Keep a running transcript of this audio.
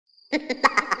हाँ,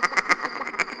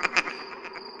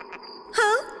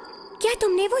 क्या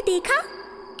तुमने वो देखा?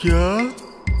 क्या?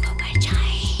 वो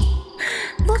परछाई।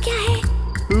 वो क्या है?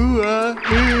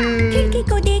 खिड़की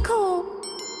को देखो।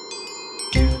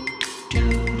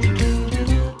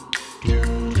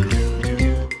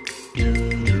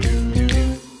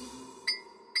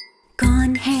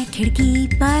 कौन है खिड़की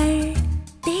पर?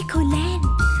 देखो लैन,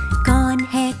 कौन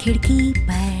है खिड़की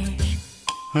पर?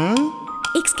 हाँ?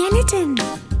 एक स्केलेटन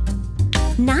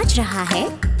नाच रहा है।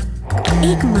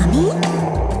 एक मम्मी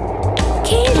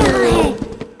खेल रहा है।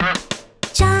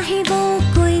 चाहे वो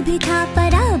कोई भी था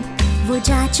पर अब वो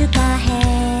जा चुका है।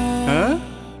 हाँ?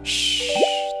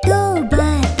 तो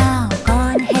बताओ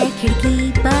कौन है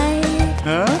खिड़की पर?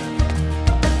 हाँ?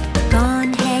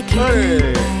 कौन है खिड़की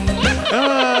पर?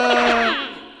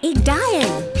 एक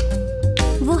डायल,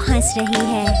 वो हंस रही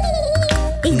है।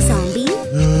 एक ज़ॉम्बी,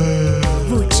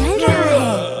 वो चल रहा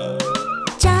है।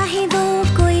 चाहे वो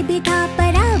कोई भी था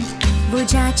पर अब वो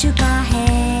जा चुका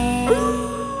है।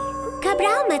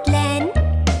 घबराओ मत लैन।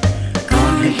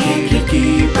 कौन है खिड़की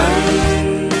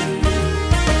पर?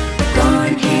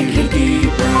 कौन है खिड़की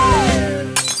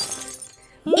पर?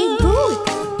 एक भूत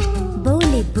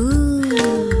बोले बू।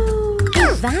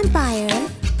 एक वैम्पायर,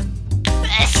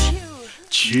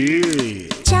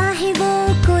 चाहे वो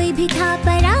कोई भी था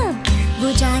पर अब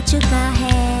वो जा चुका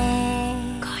है।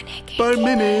 कौन है खिड़की पर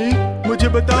मिनी, मुझे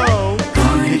बताओ।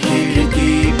 कौन है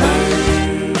खिड़की पर?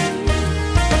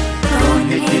 कौन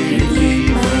है खिड़की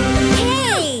पर? हे!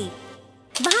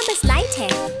 वहाँ बस लाइट है।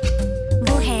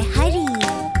 वो है हरी।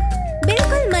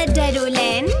 बिल्कुल मत डरो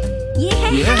लैन, ये है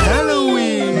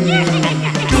हैलोवीन।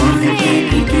 कौन है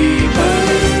खिड़की पर?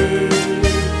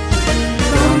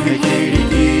 कौन है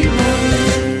खिड़की पर?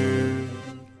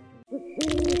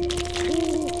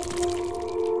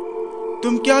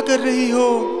 तुम क्या कर रही हो?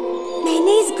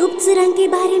 मैंने इस गुप्त सुरंग के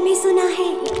बारे में सुना है।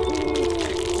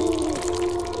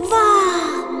 वाह,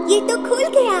 ये तो खुल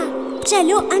गया।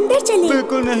 चलो अंदर चलें।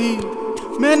 बिल्कुल नहीं,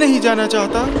 मैं नहीं जाना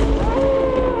चाहता।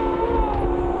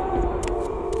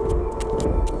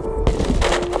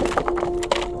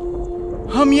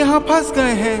 हम यहाँ फंस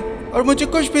गए हैं और मुझे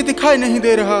कुछ भी दिखाई नहीं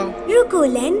दे रहा। रुको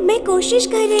लैन, मैं कोशिश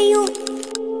कर रही हूँ।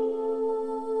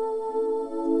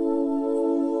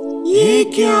 ये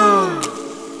क्या?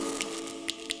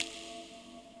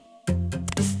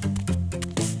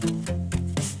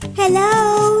 हेलो,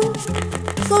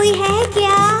 कोई है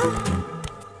क्या?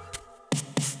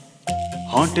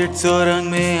 हॉन्टेड सुरंग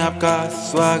में आपका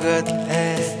स्वागत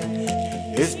है।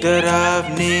 इस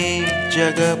डरावनी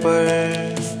जगह पर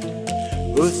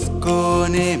उस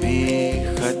कोने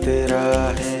में खतरा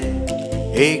है।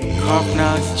 एक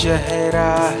खौफनाक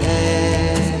चेहरा है।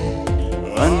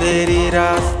 अंधेरी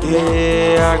रास्ते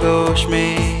आगोश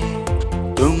में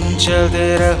तुम चलते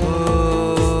रहो।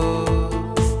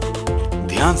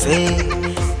 ध्यान से,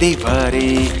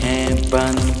 दीवारें हैं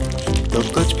बंद तो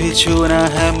कुछ भी छूना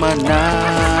है मना।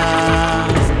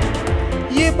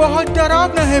 ये बहुत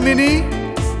डरावना है मिनी,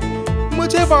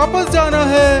 मुझे वापस जाना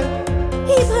है।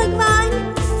 हे भगवान,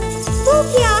 वो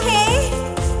क्या है?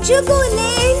 जुगो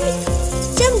लैन,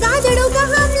 चमगादड़ों का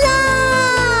हमला।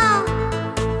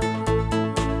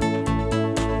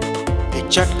 एक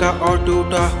झटका और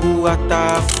टूटा हुआ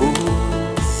ताबू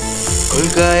खुल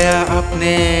गया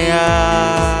अपने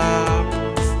आप।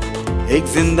 एक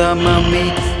जिंदा मम्मी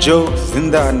जो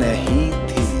जिंदा नहीं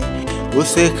थी,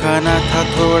 उसे खाना था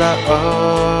थोड़ा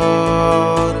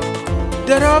और।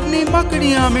 डरावनी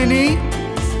मकड़ियां मिनी,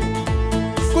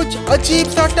 कुछ अजीब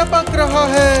सा टपक रहा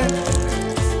है।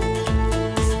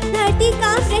 धरती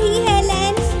कांप रही है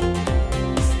लैन,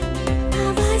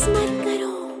 आवाज मत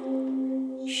करो।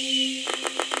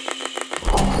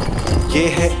 ये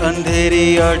है अंधेरी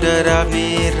और डरावनी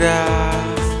रात।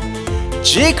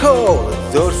 चीखो,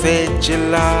 जोर से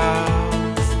चिल्लाओ।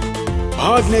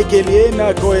 भागने के लिए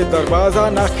ना कोई दरवाजा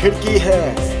ना खिड़की है।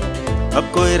 अब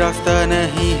कोई रास्ता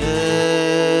नहीं है।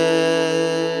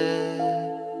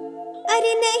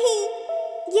 अरे नहीं,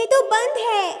 ये तो बंद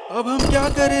है। अब हम क्या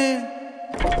करें?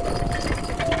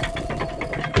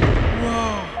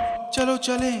 वाह, चलो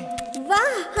चलें।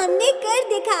 वाह, हमने कर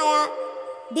दिखाया।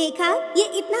 देखा, ये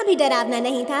इतना भी डरावना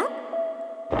नहीं था।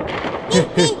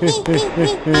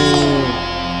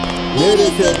 मेरे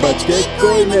से बच के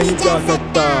कोई नहीं जा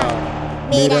सकता।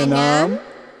 मेरा नाम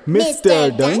मिस्टर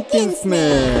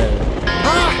डंकिंसमैन।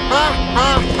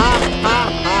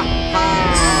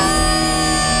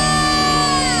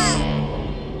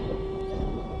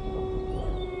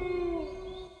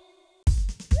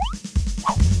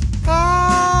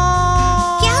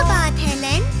 क्या बात है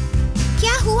लैन?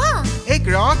 क्या हुआ? एक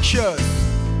राक्षस।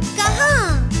 कहाँ?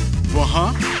 वहाँ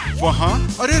वहाँ?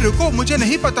 अरे रुको, मुझे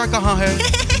नहीं पता कहाँ है।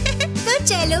 तो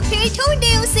चलो फिर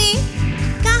ढूंढे उसे।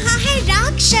 कहाँ है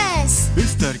राक्षस?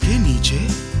 बिस्तर के नीचे।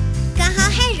 कहाँ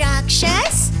है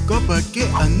राक्षस? कबर्ड के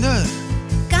अंदर।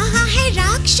 कहाँ है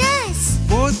राक्षस?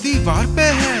 वो दीवार पे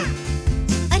है।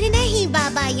 अरे नहीं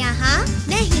बाबा, यहाँ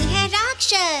नहीं है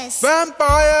राक्षस।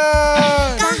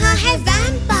 वैम्पायर! कहाँ है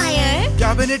वैम्पायर?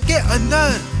 कैबिनेट के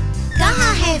अंदर।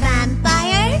 कहाँ है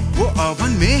वैम्पायर? वो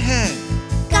ओवन में है।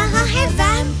 कहाँ है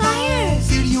वैम्पायर?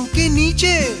 सीढ़ियों के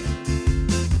नीचे।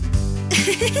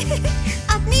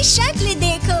 अपनी शक्ल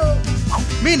देखो।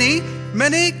 मिनी,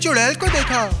 मैंने एक चुड़ैल को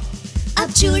देखा।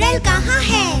 अब चुड़ैल कहाँ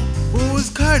है? वो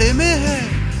उस घड़े में है।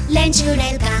 लेन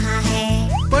चुड़ैल कहाँ है?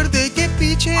 पर्दे के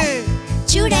पीछे।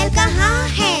 चुड़ैल कहाँ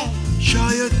है?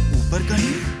 शायद ऊपर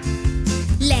कहीं।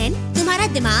 लेन, तुम्हारा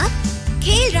दिमाग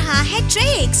खेल रहा है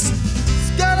ट्रिक्स।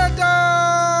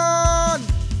 स्केलेटन!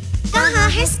 कहाँ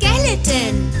है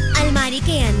स्केलेटन? अलमारी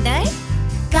के अंदर।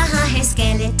 कहाँ है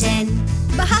स्केलेटन?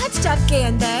 बाथटब के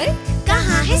अंदर।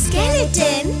 कहाँ है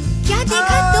स्केलेटन? क्या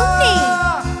देखा तुमने?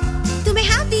 तुम्हें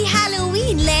हैप्पी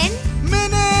हैलोवीन, लेन।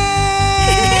 मैंने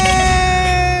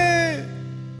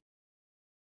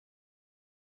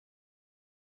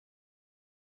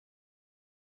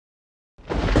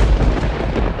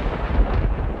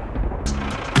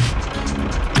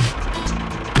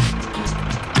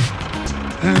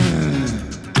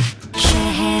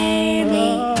शहर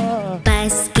में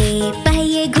बस के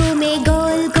पहिए घूमे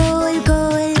गोल गोल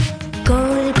गोल,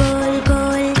 गोल गोल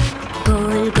गोल,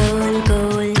 गोल गोल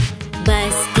गोल।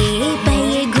 बस के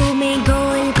पहिए घूमे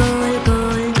गोल गोल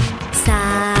गोल,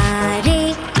 सारे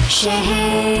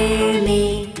शहर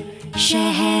में,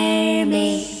 शहर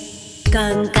में।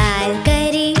 कंकाल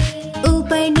करे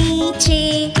ऊपर नीचे,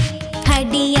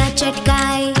 हड्डियाँ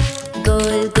चटकाए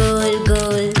गोल गोल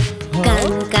गोल।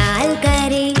 कंकाल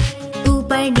करे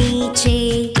ऊपर नीचे,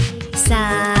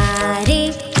 सारे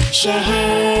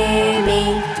शहर में,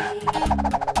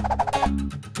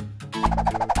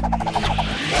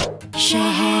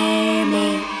 शहर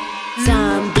में।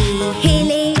 ज़ॉम्बी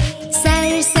हिले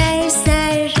सर सर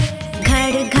सर,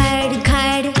 घर घर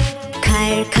घर,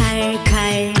 घर घर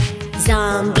घर।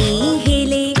 ज़ॉम्बी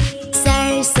हिले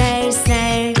सर सर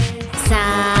सर,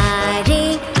 सारे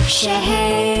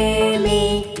शहर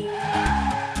में,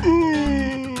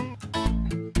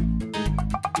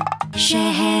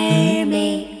 शहर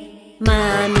में।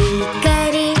 मामी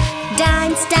करे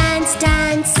डांस डांस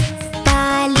डांस,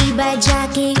 ताली बजा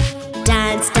के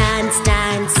डांस डांस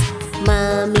डांस।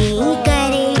 मामी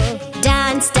करे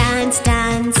डांस डांस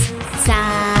डांस,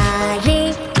 सारे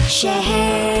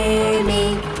शहर में।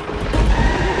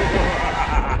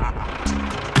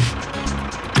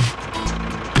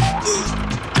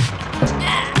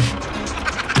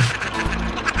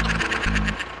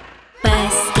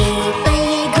 बस के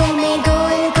पहिए घूमे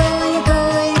गोल गोल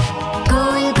गोल,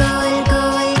 गोल गोल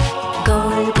गोल,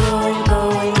 गोल गोल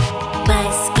गोल।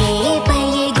 बस के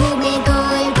पहिए घूमे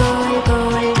गोल गोल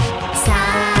गोल,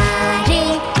 सारे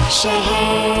शहर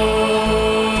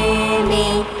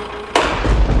में।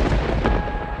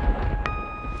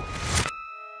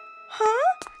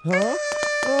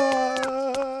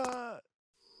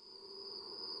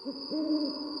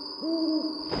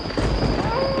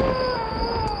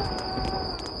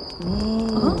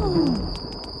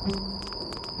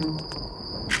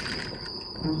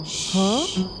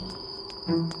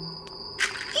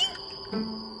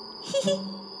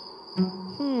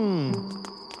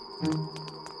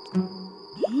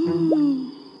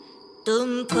 तुम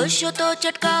खुश हो तो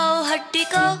चटकाओ हड्डी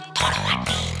को,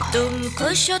 तुम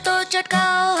खुश हो तो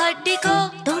चटकाओ हड्डी को,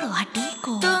 तोड़ो हड्डी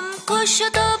को। तुम खुश हो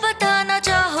तो बताना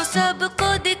चाहो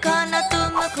सबको दिखाना।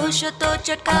 तुम खुश हो तो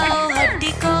चटकाओ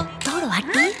हड्डी को, तोड़ो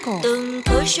हड्डी को। तुम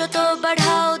खुश हो तो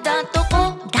बढ़ाओ दांतों को,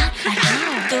 दांत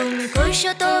बढ़ाओ। तुम खुश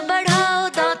हो तो बढ़ाओ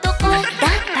दांतों को,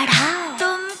 दांत बढ़ाओ।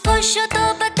 तुम खुश हो तो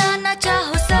बताना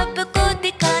चाहो सबको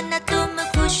दिखाना। तुम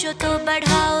खुश हो तो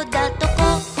बढ़ाओ दांतों को,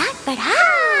 दांत बढ़ाओ।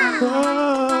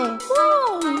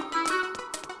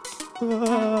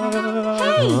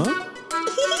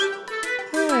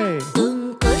 तुम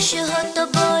खुश हो तो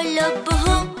बोलो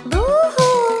बूहू,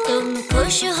 तुम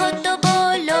खुश हो तो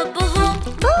बोलो बूहू।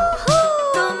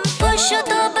 तुम खुश हो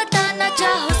तो बताना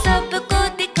चाहो सबको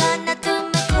दिखाना। तुम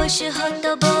खुश हो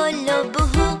तो बोलो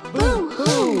बूहू।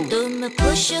 तुम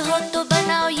खुश हो तो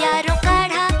बनाओ यारों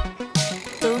काढ़ा,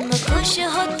 तुम खुश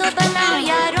हो तो बनाओ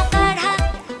यारों काढ़ा।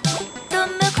 तुम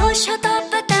खुश हो तो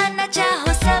बताना चाहो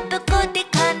सबको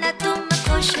दिखाना। तुम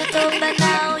खुश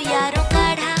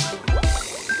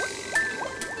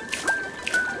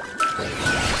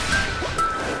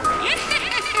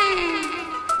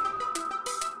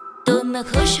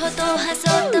खुश हो तो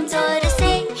हंसो तुम जोर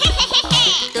से,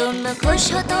 तुम खुश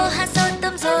हो तो हंसो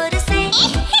तुम जोर से,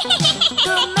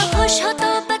 तुम खुश हो तो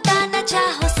बताना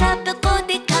चाहो सबको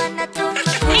दिखाना, तुम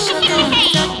खुश हो तो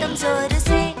हंसो तुम जोर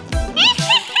से।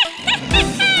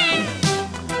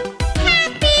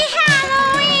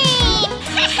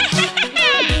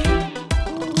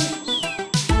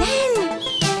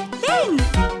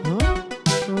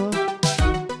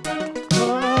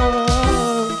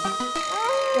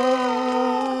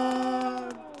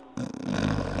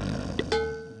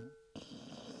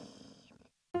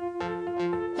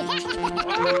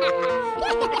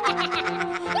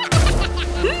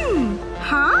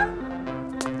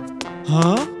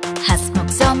 हंसमुख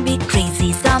ज़ॉम्बी,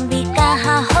 क्रेजी ज़ॉम्बी,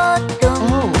 कहाँ हो तुम?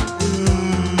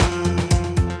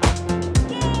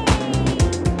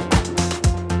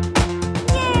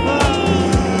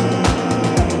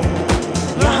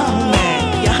 यहाँ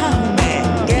हूँ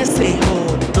मैं, कैसे हो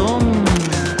तुम?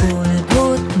 फूल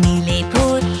भूत, नीले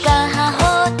भूत, कहाँ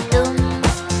हो तुम?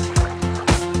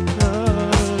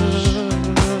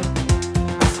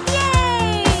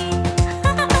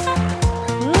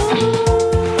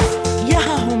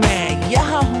 यहाँ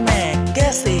हूँ मैं,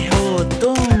 कैसे हो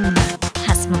तुम?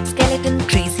 हंसमुख स्केलेटन,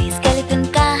 क्रेजी स्केलेटन,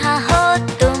 कहाँ हो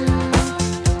तुम?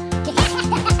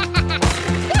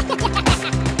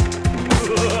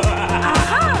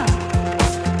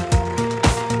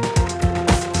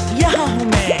 यहाँ हूँ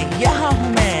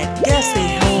मैं, कैसे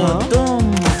हो तुम?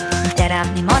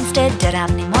 डरावनी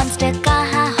मॉन्स्टर,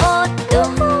 कहाँ हो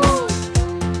तुम?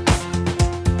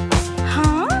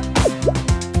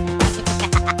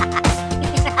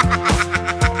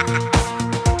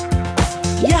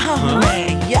 यहाँ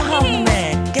हूँ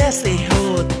मैं, कैसे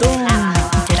हो तुम?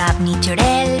 डरावनी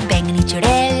चुड़ैल, बैंगनी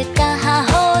चुड़ैल, कहाँ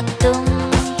हो तुम?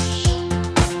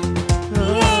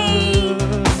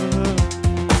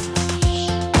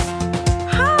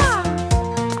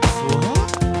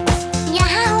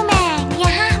 यहाँ हूँ मैं,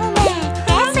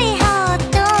 कैसे हो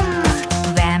तुम?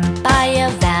 वैम्पायर,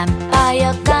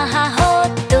 कहाँ हो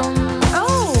तुम?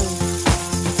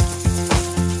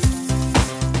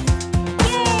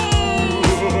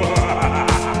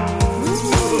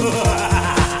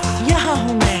 यहाँ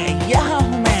हूँ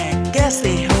मैं,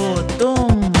 कैसे हो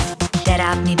तुम?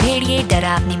 डरावनी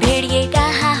भेड़िए,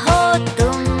 कहाँ हो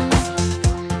तुम?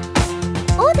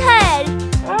 उधर।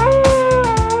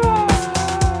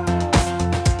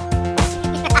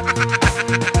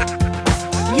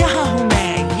 यहाँ हूँ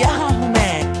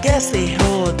मैं, कैसे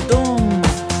हो तुम?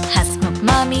 हंसमुख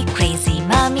मामी, क्रेजी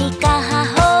मामी, कहाँ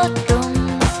हो तुम?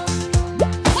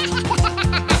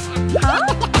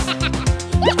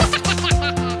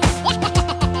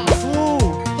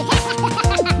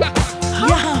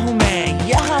 यहाँ हूँ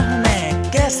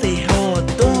मैं, कैसे हो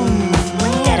तुम?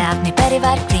 डरावने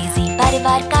परिवार, क्रेजी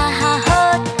परिवार, कहाँ हो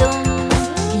तुम?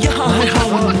 यहाँ है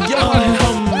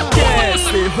हम,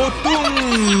 कैसे हो तुम?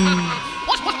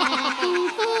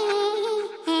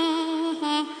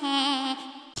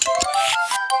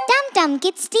 Tum Tum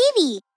Kids TV.